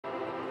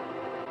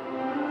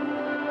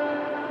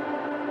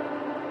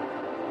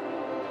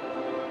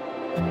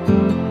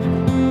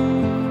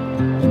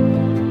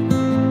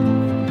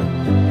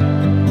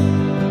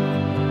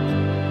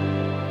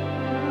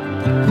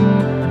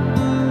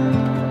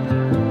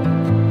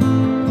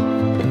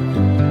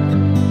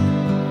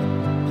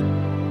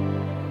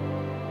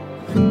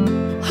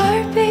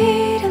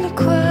Heartbeat in the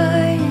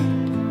quiet,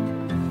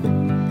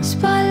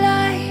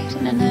 spotlight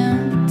in an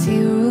empty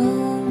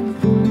room,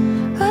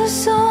 a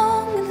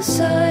song in the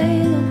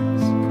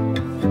silence,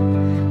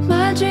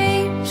 my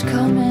dreams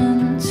come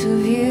into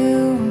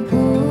view.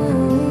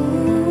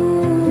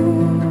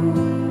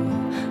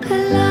 A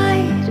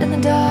light in the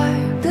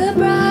dark, the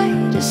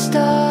brightest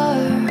star,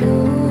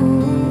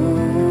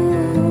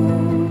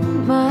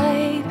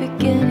 my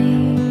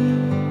beginning.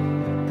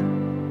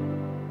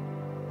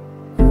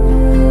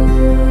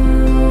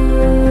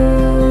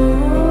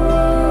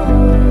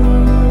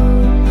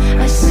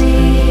 I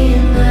see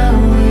you now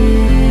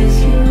with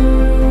you.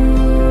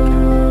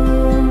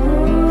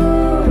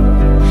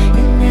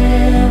 You'll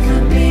never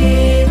be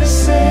the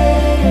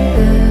same.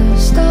 The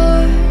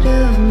start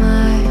of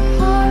my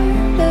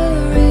heart, a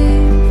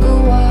river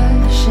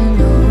washing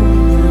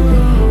over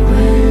me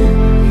when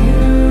you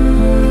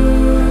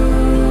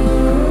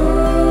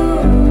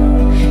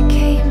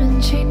came and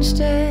changed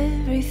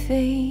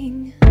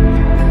everything.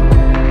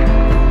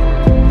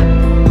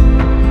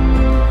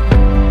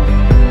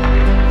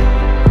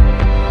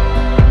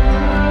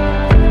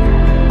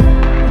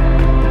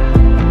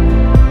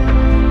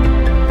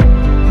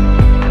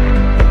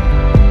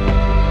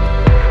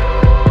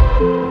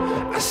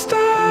 I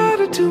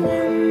started to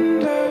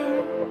wonder,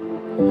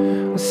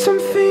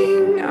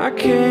 something I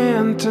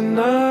can't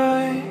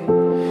deny,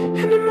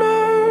 in a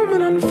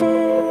moment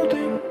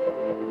unfolding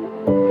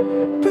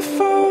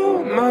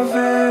before my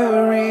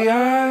very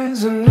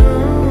eyes. I knew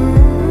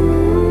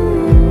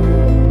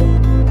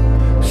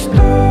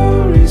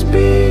stories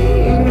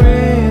being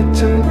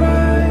written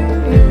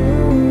brand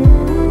new,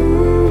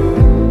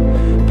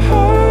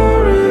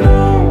 pouring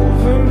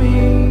over me.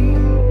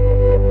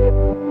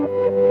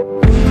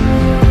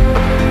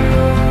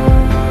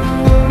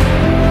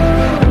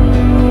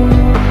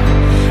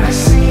 I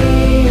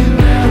see you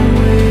now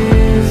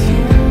with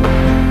you.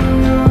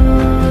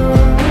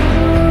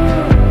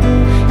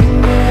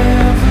 You'll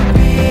never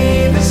be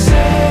the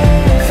same.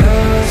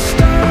 The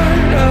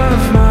start of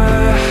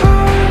my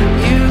heart,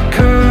 you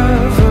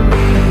cover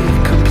me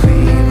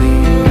completely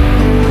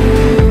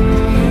when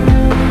you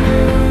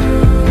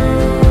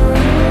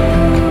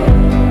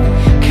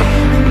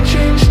came and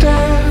changed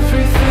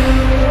everything.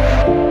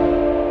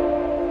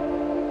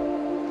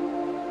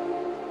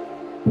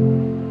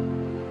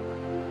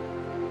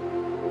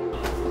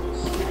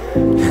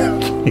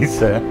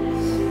 Lisa,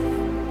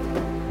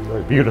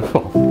 you're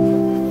beautiful.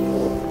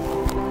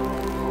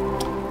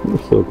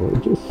 You're so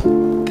gorgeous.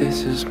 This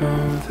is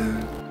more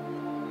than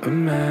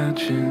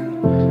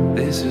imagine.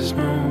 This is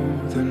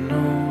more than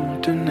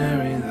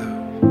ordinary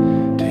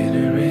love.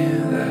 Didn't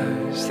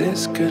realize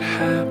this could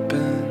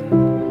happen.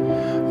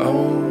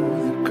 Oh,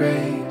 the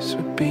grace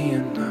would be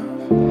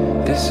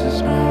enough. This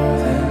is more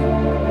than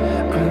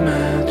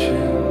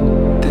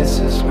imagine. This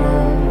is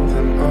more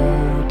than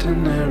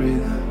ordinary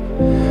love.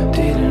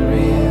 Didn't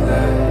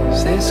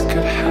realize this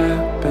could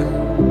happen.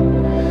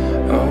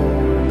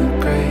 Oh, the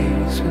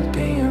grace would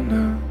be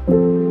enough.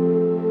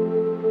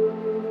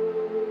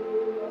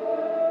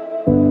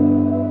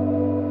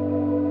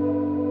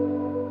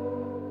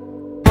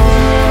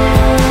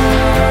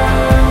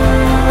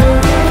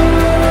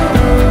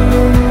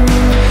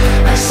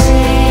 I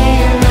see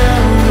you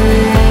now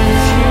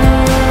with you.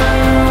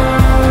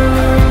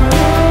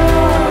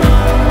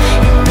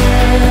 You'll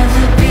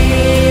never be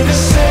the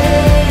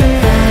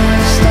same.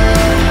 The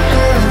start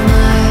of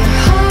my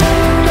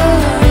heart, a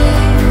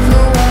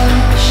river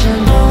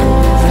washing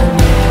over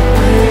me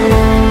when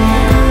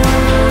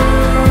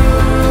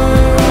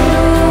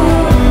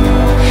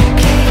you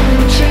came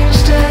and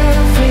changed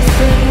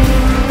everything.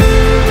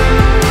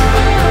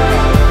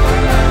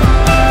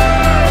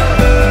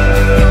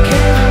 You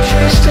came and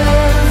changed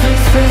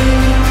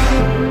everything.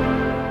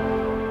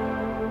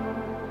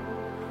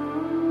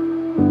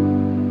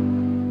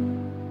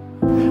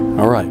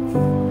 All right.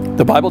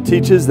 The Bible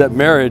teaches that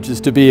marriage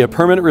is to be a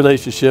permanent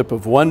relationship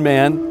of one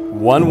man,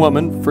 one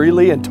woman,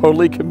 freely and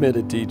totally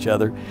committed to each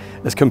other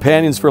as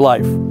companions for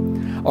life.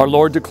 Our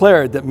Lord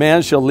declared that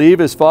man shall leave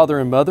his father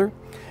and mother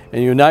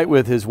and unite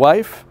with his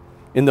wife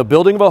in the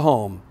building of a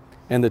home,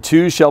 and the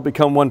two shall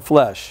become one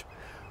flesh.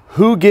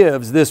 Who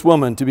gives this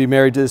woman to be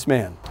married to this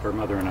man? Her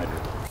mother and I do.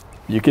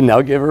 You can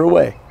now give her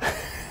away.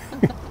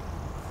 You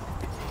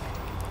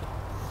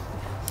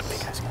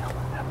guys can help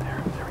with that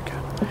there. There we go.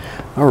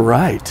 All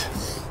right.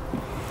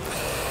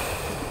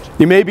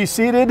 You may be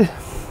seated.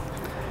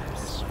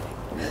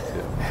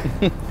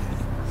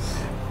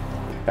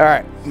 All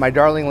right, my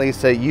darling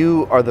Lisa,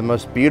 you are the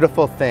most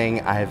beautiful thing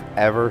I've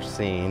ever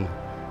seen,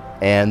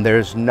 and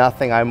there's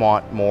nothing I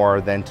want more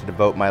than to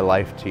devote my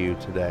life to you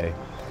today.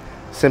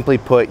 Simply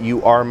put,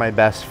 you are my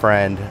best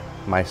friend,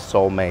 my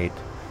soulmate,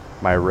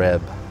 my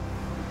rib.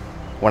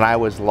 When I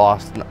was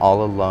lost and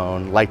all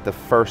alone, like the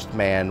first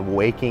man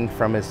waking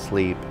from his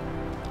sleep,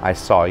 I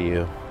saw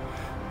you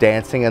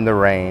dancing in the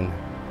rain,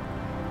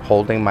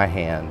 holding my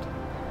hand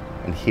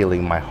and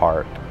healing my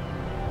heart.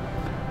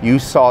 You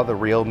saw the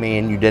real me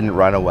and you didn't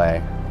run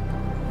away.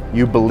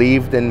 You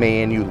believed in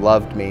me and you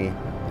loved me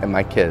and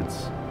my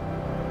kids.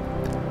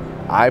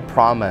 I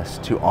promise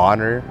to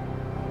honor,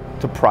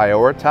 to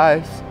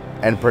prioritize,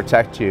 and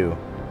protect you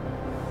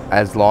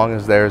as long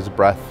as there is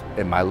breath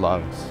in my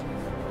lungs.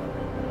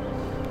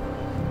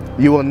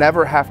 You will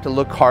never have to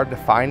look hard to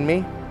find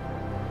me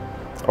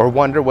or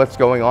wonder what's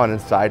going on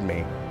inside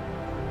me.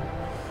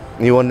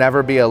 You will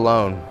never be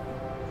alone,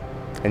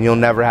 and you'll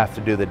never have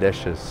to do the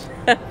dishes.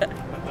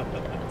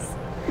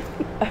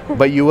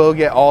 But you will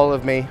get all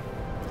of me,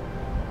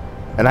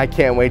 and I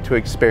can't wait to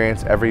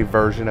experience every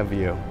version of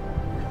you.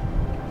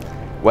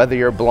 Whether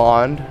you're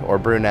blonde or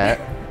brunette,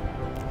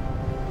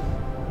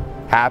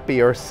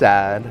 happy or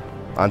sad,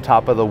 on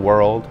top of the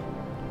world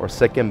or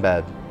sick in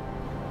bed,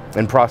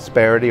 in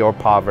prosperity or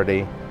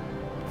poverty,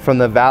 from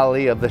the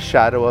valley of the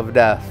shadow of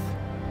death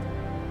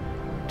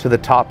to the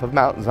top of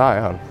Mount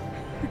Zion.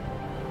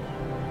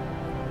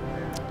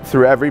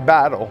 Through every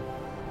battle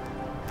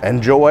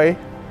and joy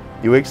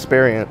you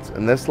experience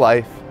in this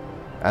life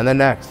and the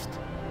next,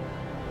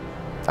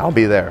 I'll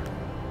be there.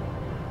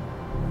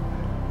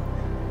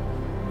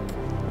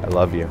 I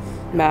love you.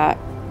 Matt,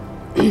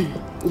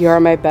 you are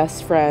my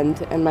best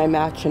friend and my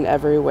match in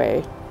every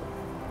way.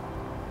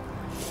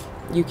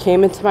 You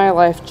came into my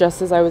life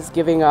just as I was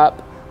giving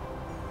up.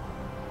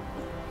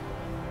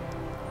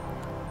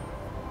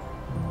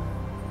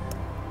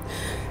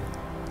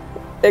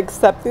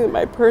 Accepting that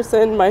my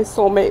person, my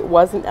soulmate,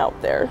 wasn't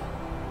out there.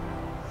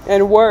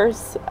 And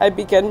worse, I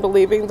began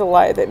believing the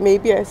lie that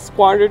maybe I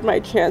squandered my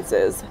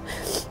chances.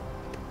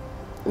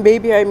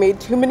 Maybe I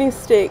made too many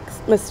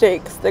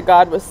mistakes that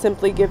God was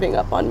simply giving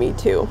up on me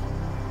too.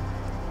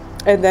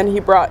 And then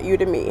he brought you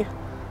to me.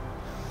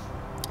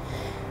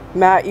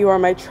 Matt, you are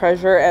my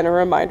treasure and a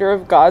reminder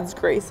of God's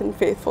grace and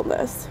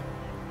faithfulness.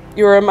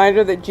 You are a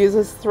reminder that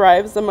Jesus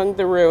thrives among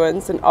the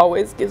ruins and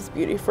always gives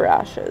beauty for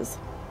ashes.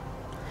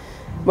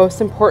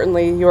 Most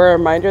importantly, you are a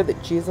reminder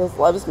that Jesus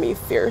loves me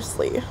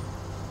fiercely.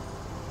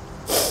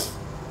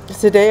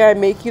 Today I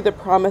make you the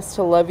promise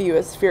to love you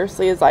as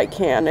fiercely as I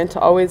can and to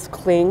always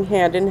cling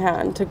hand in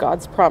hand to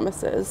God's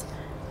promises.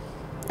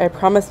 I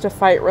promise to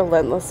fight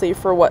relentlessly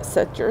for what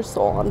sets your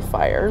soul on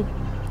fire.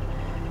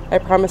 I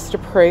promise to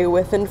pray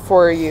with and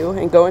for you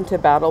and go into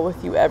battle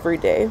with you every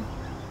day.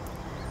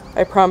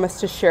 I promise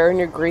to share in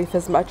your grief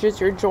as much as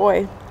your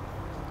joy.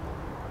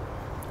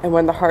 And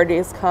when the hard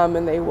days come,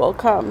 and they will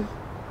come,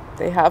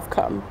 they have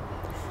come,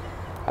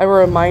 I will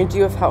remind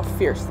you of how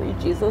fiercely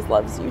Jesus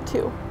loves you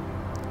too.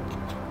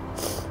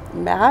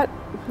 Matt,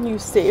 you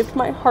saved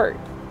my heart.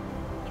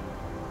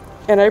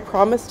 And I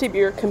promise to be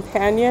your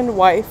companion,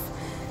 wife,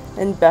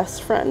 and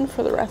best friend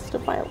for the rest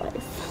of my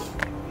life.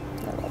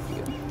 I love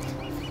you.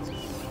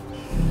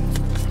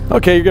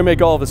 Okay, you're going to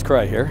make all of us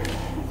cry here.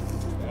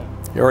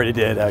 You already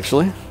did,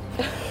 actually.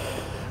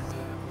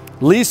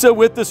 Lisa,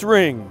 with this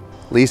ring.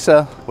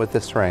 Lisa, with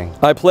this ring,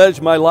 I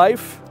pledge my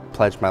life.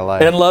 Pledge my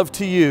life And love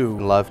to you.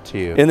 and love to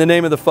you. In the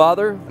name of the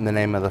Father. In the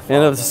name of the Father.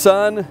 And of the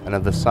Son. And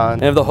of the Son.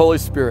 And of the Holy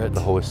Spirit.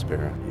 The Holy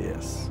Spirit.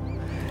 Yes.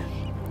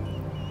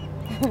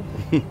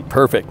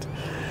 Perfect.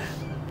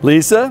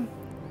 Lisa,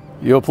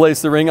 you'll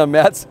place the ring on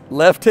Matt's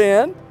left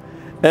hand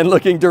and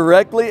looking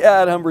directly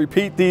at him,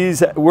 repeat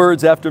these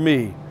words after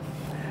me.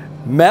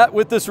 Matt,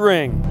 with this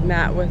ring.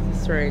 Matt, with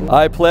this ring.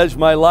 I pledge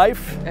my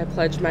life. I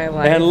pledge my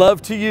life. And love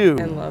to you.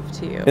 And love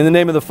to you. In the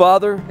name of the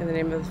Father. In the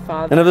name of the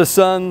Father. And of the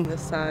Son. The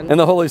Son. And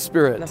the Holy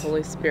Spirit. And the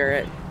Holy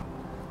Spirit.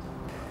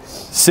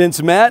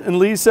 Since Matt and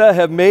Lisa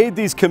have made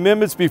these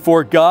commitments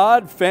before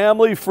God,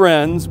 family,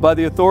 friends, by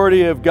the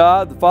authority of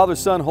God, the Father,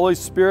 Son, Holy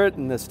Spirit,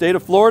 in the state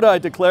of Florida, I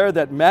declare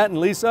that Matt and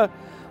Lisa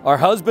are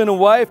husband and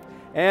wife,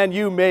 and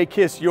you may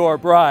kiss your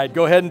bride.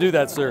 Go ahead and do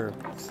that, sir.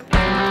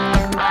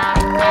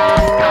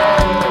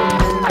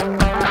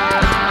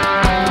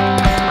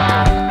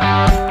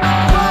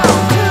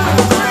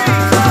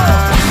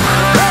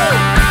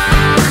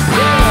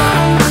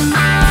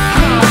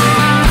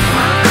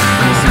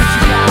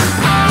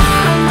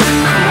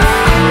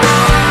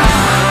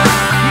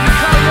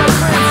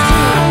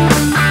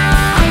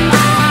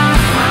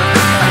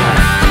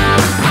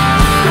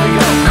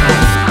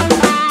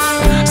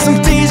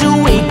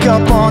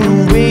 Up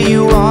on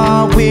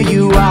where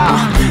you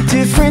are,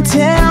 different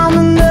town,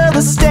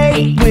 another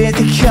state with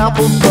a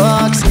couple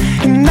bucks.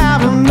 And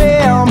I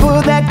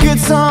remember that good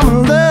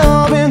summer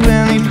love, and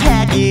when we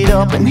pack it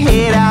up and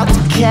head out to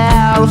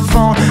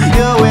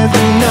California with